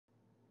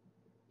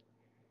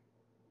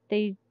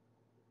They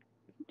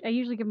I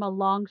usually give them a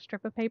long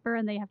strip of paper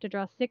and they have to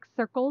draw 6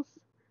 circles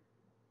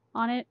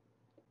on it.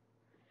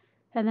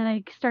 And then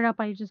I start out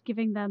by just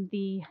giving them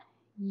the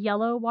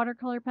yellow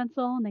watercolor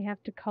pencil and they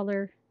have to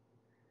color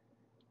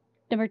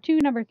number 2,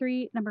 number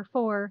 3, number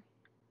 4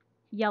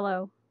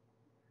 yellow.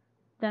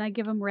 Then I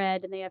give them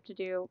red and they have to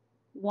do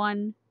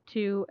 1,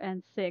 2,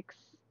 and 6.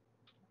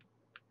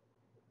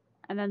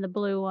 And then the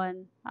blue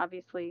one,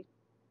 obviously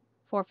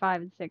 4,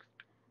 5, and 6.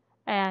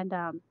 And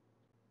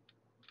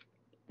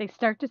they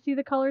start to see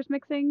the colors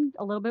mixing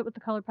a little bit with the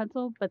color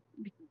pencil, but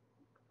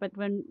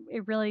when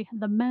it really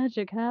the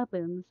magic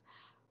happens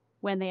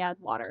when they add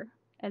water,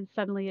 and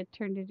suddenly it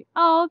turned into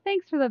oh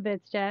thanks for the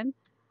bits, Jen.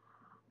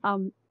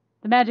 Um,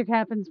 the magic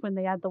happens when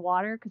they add the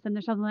water because then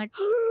there's something like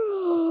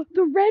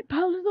the red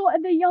pencil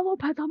and the yellow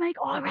pencil make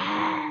orange.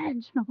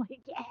 And I'm like,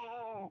 yeah.